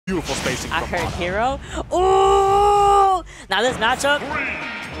Beautiful spacing. I heard Hero. Ooh! Now this matchup,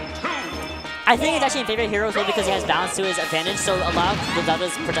 I think it's actually in favor of Hero's way because he has balance to his advantage. So a lot of the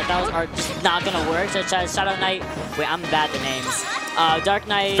Zelda's projectiles are just not gonna work. Such as Shadow Knight. Wait, I'm bad at the names. Dark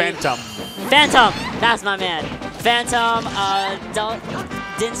Knight. Phantom. Phantom. That's my man. Phantom.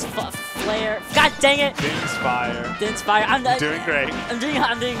 Din's Flare. God dang it. Din's Fire. Din's Fire. I'm doing great. I'm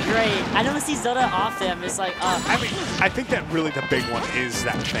doing great. I don't see Zelda off them. It's like, I mean, I think that really the big one is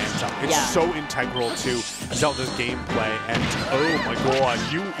that Phantom. It's so integral to Zelda's gameplay, and oh my god,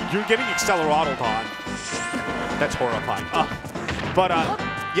 you're getting accelerattled on. That's horrifying. But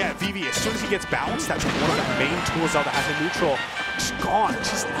yeah, Vivi, as soon as he gets balanced, that's one of the main tools Zelda has in neutral. She's gone.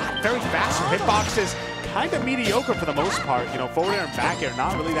 She's not very fast. Her hitbox is kind of mediocre for the most part. You know, forward air and back air,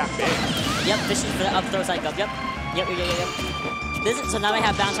 not really that big. Yep, fishing for the up throw cycle. Yep. So now I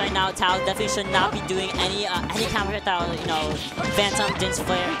have bounce right now. Tao definitely should not be doing any counter projectile. You know, Phantom, Din's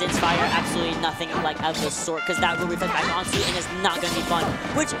Flare, Din's Fire, absolutely nothing like of the sort, because that will reflect back onto you and it's not going to be fun.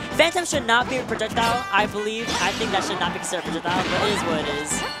 Which Phantom should not be a projectile, I believe. I think that should not be considered a projectile, but it is what it is.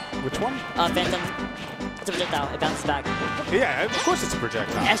 Which one? Phantom. It's a projectile. It bounces back. Yeah, of course it's a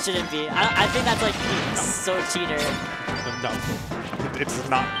projectile. It shouldn't be. I think that's like so cheater. No, it does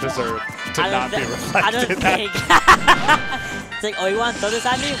not deserve to not be reflected. I don't think. It's like, oh, you want to throw this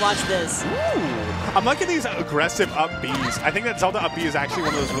at me? Watch this. Ooh. I'm liking these aggressive up Bs. I think that Zelda up B is actually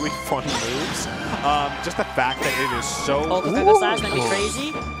one of those really fun moves. Just the fact that it is so. Oh, the slash might be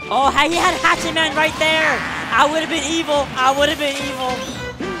crazy. Oh, he had Hatchet Man right there. I would have been evil. I would have been evil.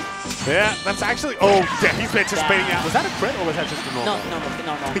 Yeah, that's actually. Oh, yeah, he's anticipating that. Was that a crit or was that just a normal? No.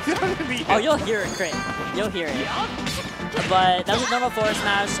 Oh, you'll hear it crit. You'll hear it. But that was a normal forward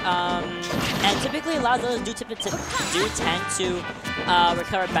smash. And typically, a lot of those do tend to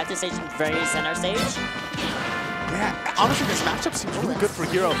recover back to stage in very center stage. Yeah, honestly, this matchup seems really good for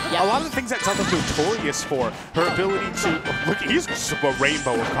Hero. Yeah. A lot of the things that Zelda's notorious for, her ability to look. He's just a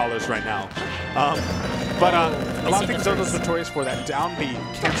rainbow of colors right now. But a lot of things Zelda's notorious for, that down B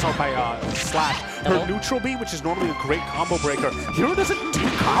cancelled by slash. Her neutral B, which is normally a great combo breaker. Hero doesn't do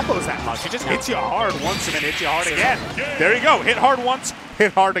combos that much. He just hits you hard once and then hits you hard again. There you go. Hit hard once,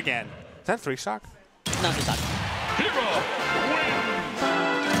 hit hard again. Is that 3-stock? No, 3-stock.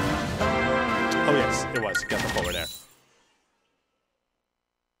 Oh yes, it was. Get the forward there.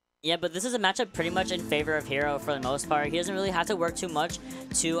 Yeah, but this is a matchup pretty much in favor of Hero for the most part. He doesn't really have to work too much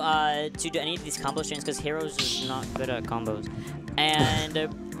to do any of these combo strings because Hero's just not good at combos. And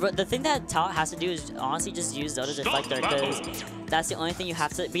the thing that Tao has to do is honestly just use Zelda's Reflector, because that's the only thing you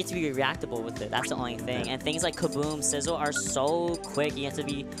have to be reactable with it. That's the only thing. And things like Kaboom, Sizzle are so quick. You have to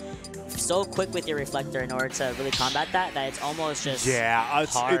be so quick with your Reflector in order to really combat that it's almost just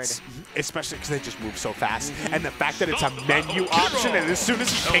hard. It's especially because they just move so fast. And the fact that it's a menu option, and as soon as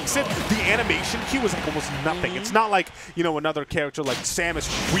he picks it, the animation cue is like almost nothing. It's not like, you know, another character like Samus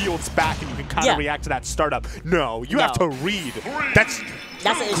wields back and you can kind of react to that startup. No, you have to read. That's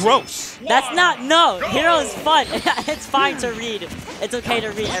gross. That's not, no. Hero is fun. It's fine to read. It's okay to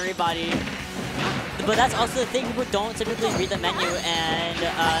read, everybody. But that's also the thing, people don't typically read the menu, and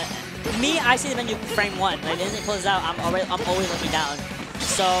me, I see the menu frame 1. Like, as it closes out, I'm always looking down.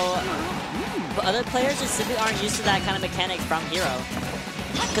 So, but other players just simply aren't used to that kind of mechanic from Hero.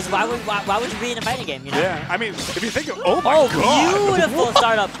 Because why would you read in a fighting game, you know? Yeah, I mean, if you think of, oh my god! Beautiful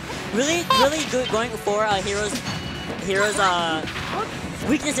startup. Really good going for Hero's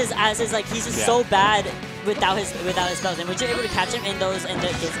weaknesses, as is like he's just so bad without his spells, and when you're able to catch him in those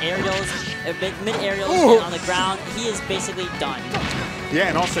aerials, mid aerials and on the ground, he is basically done. Yeah,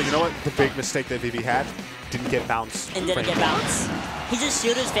 and also, you know what? The big mistake that Vivi had, didn't get bounce. And didn't get bounce. He just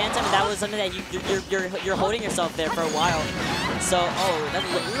shielded his Phantom, and that was something that you're holding yourself there for a while. So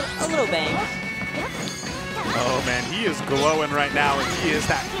that's a little bang. Oh man, he is glowing right now, and he is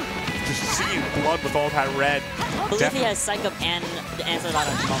that. Just seeing blood with all that red. I believe he has Psych Up and the answer at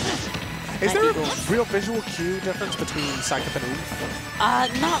the moment. Is there a real visual cue difference between Psych Up and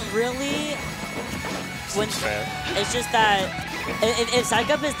Oomph? Not really. Fair. It's just that if Psych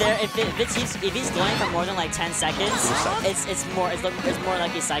Up is there, if he's glowing for more than like 10 seconds, it's more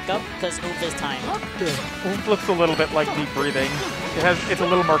likely Psych Up because Oomph is time. Yeah. Oomph looks a little bit like deep breathing. It's a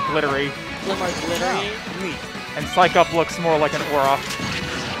little more glittery. A little more glittery. Neat. And Psych Up looks more like an aura.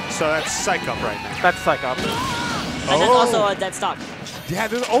 So that's Psych Up right now. That's Psych Up. And that's also a dead stock. Yeah,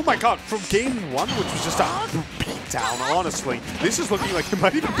 oh my god, from game 1, which was just a beatdown, honestly, this is looking like it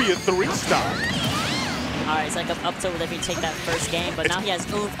might even be a 3-stock. Alright, Psych Up to let me take that first game, but now he has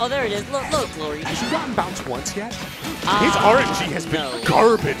Oomph. Oh, there it is. Look, Glory. Has he gotten bounced once yet? His RNG has been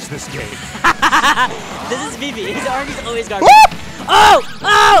garbage this game. This is Vivi. His RNG is always garbage.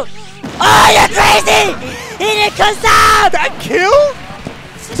 Oh! crazy? He did Kazab! That kill?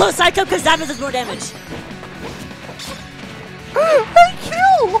 So Psycho Kazab does more damage. That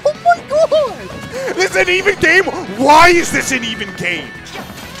kill! Oh my god! This is an even game? Why is this an even game?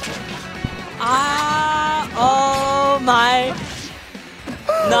 Oh my.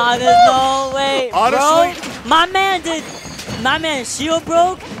 Nah, there's no way. Honestly, bro, my man shield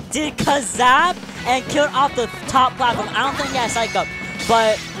broke, did Kazab, and killed off the top platform. I don't think he has Psych Up,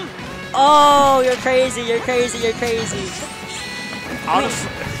 but oh, you're crazy, you're crazy, you're crazy.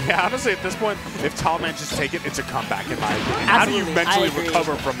 Honestly, at this point, if Tall manages to take it, it's a comeback in my opinion. How do you mentally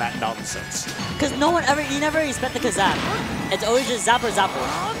recover from that nonsense? Because no one ever, you never expect the Kazab. It's always just Zapper Zapper.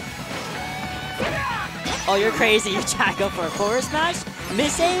 Oh, you're crazy. You try to go for a forward smash?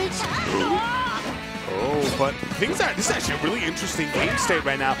 Miss-age? Oh, but this is actually a really interesting game state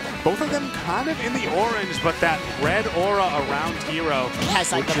right now. Both of them kind of in the orange, but that red aura around Hero. He has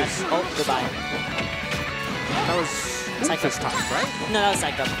Psycho. Oh, goodbye. That was Psycho's time, right? No, that was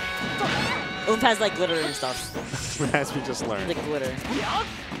Psycho. Has like glitter and stuff. As we just learned. The glitter.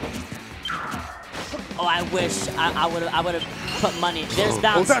 Oh, I wish I would have put money. There's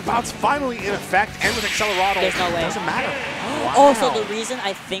bounce. Oh, that bounce finally in effect, and with Accelerado. There's no way. Doesn't matter. Wow. Also, the reason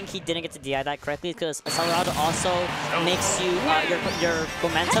I think he didn't get to DI that correctly is because Accelerado also makes you your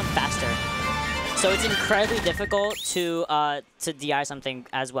momentum faster. So it's incredibly difficult to DI something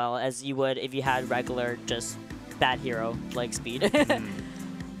as well as you would if you had regular just bad hero like speed.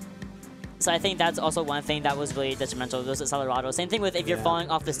 So I think that's also one thing that was really detrimental. Those Accelerado. Same thing with if you're falling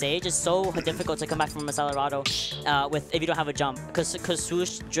off the stage. It's so difficult to come back from Accelerado if you don't have a jump, because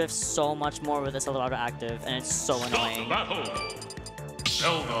Swoosh drifts so much more with Accelerado active, and it's so annoying.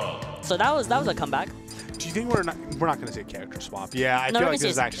 Zelda. So that was a comeback. Do you think we're not gonna say character swap? Yeah, I feel like this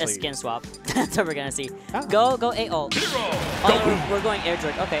is actually a skin swap. That's what we're gonna see. Oh. Go A ult. Oh, we're going air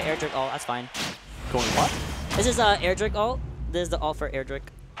drake. Okay, air drake ult. That's fine. Going what? This is air drake ult. This is the ult for air drake.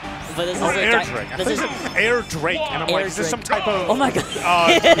 But this is air drake. This is air drake, and I'm like, is this some type of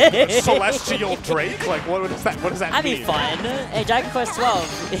celestial drake? Like, what is that? What does that mean? That'd be fun. Hey, Dragon Quest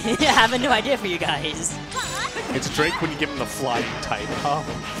 12. I have a new idea for you guys. It's Drake when you give him the flying type.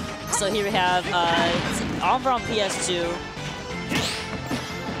 So here we have Armor on PS2.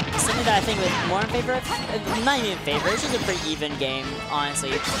 Something that I think was more in favor of, not even in favor, it's just a pretty even game,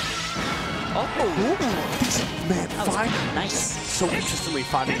 honestly. Oh, man, nice. So interestingly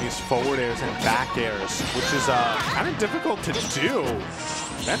finding these forward airs and back airs, which is kind of difficult to do.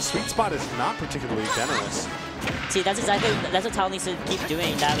 That sweet spot is not particularly generous. See, that's what Tal needs to keep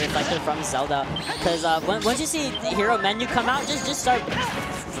doing, that reflected from Zelda. Because once you see the hero menu come out, just start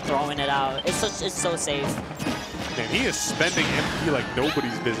throwing it out. It's so safe. Man, he is spending MP like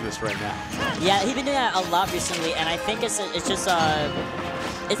nobody's business right now. Yeah, he's been doing that a lot recently, and I think it's just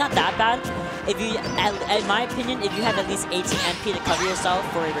it's not that bad. If you, in my opinion, if you have at least 18 MP to cover yourself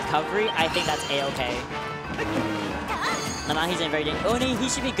for a recovery, I think that's A-okay. Now he's in very dangerous. Oni, he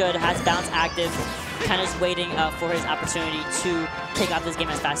should be good, has bounce active, kind of just waiting for his opportunity to take off this game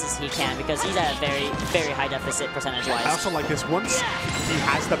as fast as he can, because he's at a very, very high deficit percentage-wise. I also like this. Once he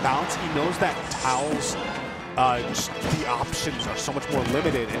has the bounce, he knows that Tao's the options are so much more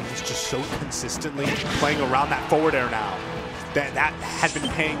limited, and he's just so consistently playing around that forward air now. That had been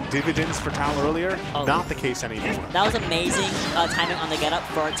paying dividends for Tao earlier, not the case anymore. That was amazing timing on the get up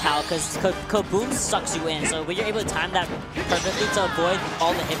for Tao, because Kaboom sucks you in. So when you're able to time that perfectly to avoid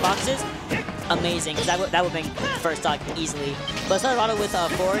all the hitboxes, amazing, because that would make first stock easily. But Accelerado with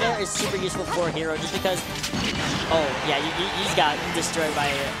forward air is super useful for a hero, just because. Oh yeah, you just got destroyed by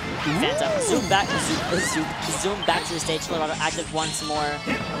Phantom. Zoom back to the stage. Accelerado active once more,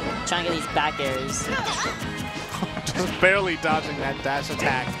 trying to get these back airs. Just barely dodging that dash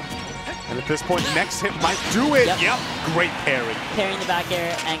attack. And at this point, next hit might do it. Yep. Great parry. Parrying the back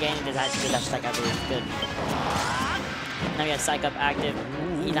air and getting the dash attack, I believe. Good. Now we got Psych Up active.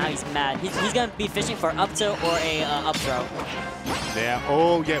 Now he's mad. He's going to be fishing for up tilt or a up throw. Yeah.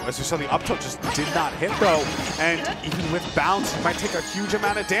 Oh, yeah. As you saw, the up tilt just did not hit, though. And even with bounce, he might take a huge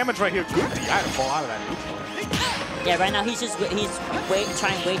amount of damage right here. Good DI to fall out of that neutral. Yeah, right now he's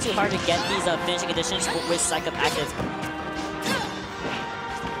trying way too hard to get these finishing conditions with Psych Up active.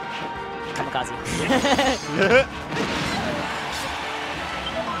 Kamikaze.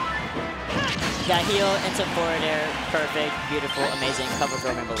 Yeah, heal into forward air, perfect, beautiful, amazing. Cover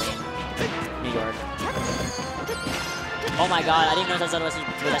throw Rainbow Lane, New York. Oh my god, I didn't know Zelda was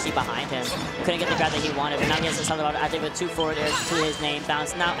actually behind him. Couldn't get the grab that he wanted, but now he has Zelda active with 2 forward airs to his name.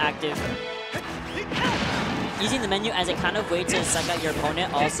 Bounce now active. Using the menu as a kind of way to psych out your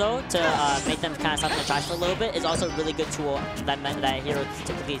opponent also, to make them kind of stop in the trash for a little bit, is also a really good tool that hero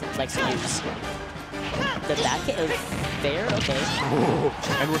typically likes to use. the back hit was fair. Okay. Ooh.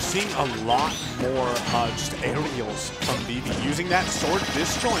 And we're seeing a lot more just aerials from Vivi using that sword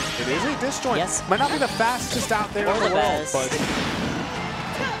disjoint. It is a disjoint. Yes. Might not be the fastest out there Or in the the world, best. but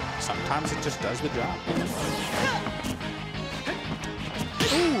sometimes it just does the job.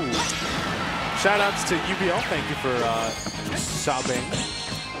 Ooh. Shout outs to UBL. Thank you for subbing.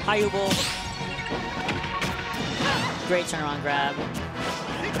 Hi, Ubel. Great turnaround grab.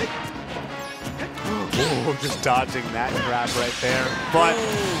 Oh, just dodging that grab right there. But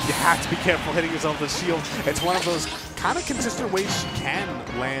you have to be careful hitting yourself with the shield. It's one of those kind of consistent ways you can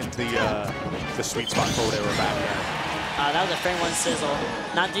land the sweet spot for whatever back there. That was a frame 1 sizzle.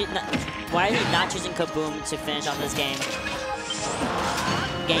 Why is he not choosing Kaboom to finish off this game?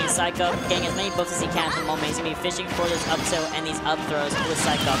 Getting Psych Up, getting as many buffs as he can from the moment. He's going to be fishing for this up tilt and these up throws with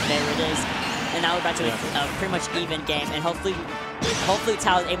Psych Up. There it is. And now we're back to a pretty much even game. And hopefully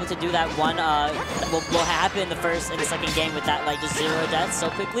Tao is able to do that one. Will happen in the first and the second game with that, like, just 0 deaths so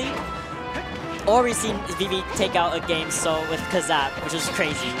quickly. Or we've seen Vivi take out a game with Kazap, which is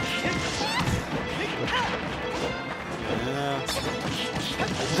crazy.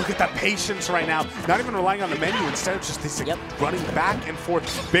 Look at that patience right now. Not even relying on the menu. Instead of just this running back and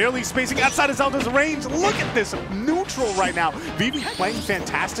forth, barely spacing outside of Zelda's range. Look at this neutral right now. Vivi playing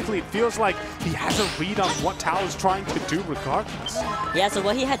fantastically. It feels like he has a read on what Tao is trying to do regardless. Yeah, so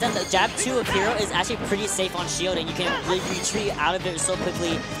what he had done, the jab 2 of Hero is actually pretty safe on shield, and you can really retreat out of it so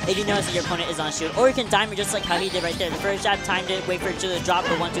quickly if you notice that your opponent is on shield. Or you can time it just like how he did right there. The first jab timed it, wait for it to drop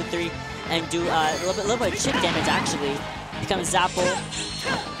for 1, 2, 3, and do a little bit of chip damage actually. Becomes Zapple.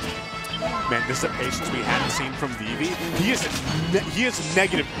 Man, this is the patience we haven't seen from Vivi. He is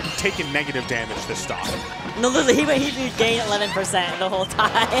negative, taking negative damage this stock. No, literally, he gained 11% the whole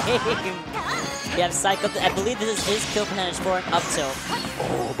time. We have Psych Up. I believe this is his kill percentage for an up tilt.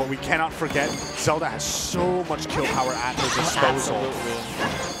 Oh, but we cannot forget, Zelda has so much kill power at her disposal.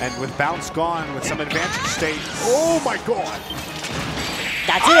 Absolutely. And with bounce gone, with some advantage state, oh my god!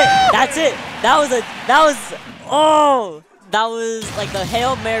 That's it! That's it! That was like the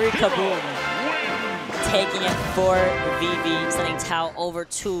Hail Mary Kaboom. Taking it for Vivi, sending Tao over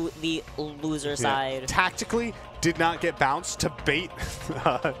to the loser side. Tactically, did not get bounced to bait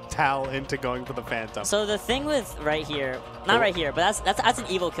Tao into going for the Phantom. So the thing with right here, not right here, but that's an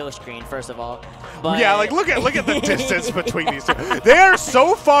evil kill screen, first of all. But yeah, like look at the distance between these two. They are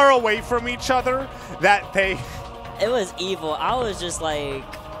so far away from each other that they... It was evil. I was just like,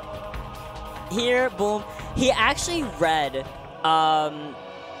 here, boom. He actually read,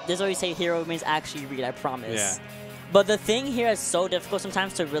 there's always say hero means actually read, I promise. Yeah. But the thing here is so difficult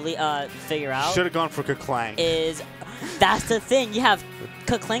sometimes to really figure out. Should have gone for Kaklang. That's the thing. You have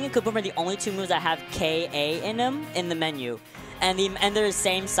Kaklang and Kaboom are the only 2 moves that have KA in them in the menu. And they're the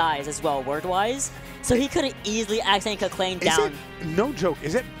same size as well, word-wise. So he could have easily accidentally Kaklang down. No joke,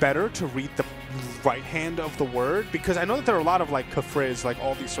 is it better to read the right hand of the word? Because I know that there are a lot of like kafriz, like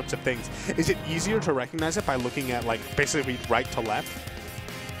all these sorts of things. Is it easier to recognize it by looking at like basically right to left?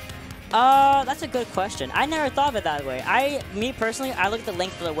 That's a good question. I never thought of it that way. Me personally, I look at the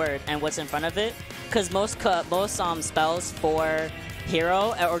length of the word and what's in front of it, because most spells for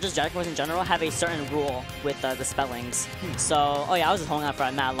Hero or just Jack in general have a certain rule with the spellings. So, oh yeah, I was just holding out for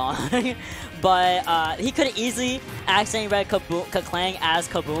that long. But he could have easily accidentally read Kaklang as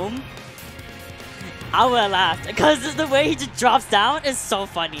Kaboom. I would have laughed because the way he just drops down is so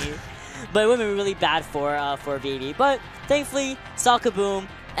funny. But it would have been really bad for Vivi. But thankfully, saw Kaboom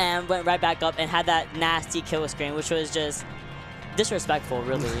and went right back up and had that nasty kill screen, which was just disrespectful,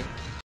 really.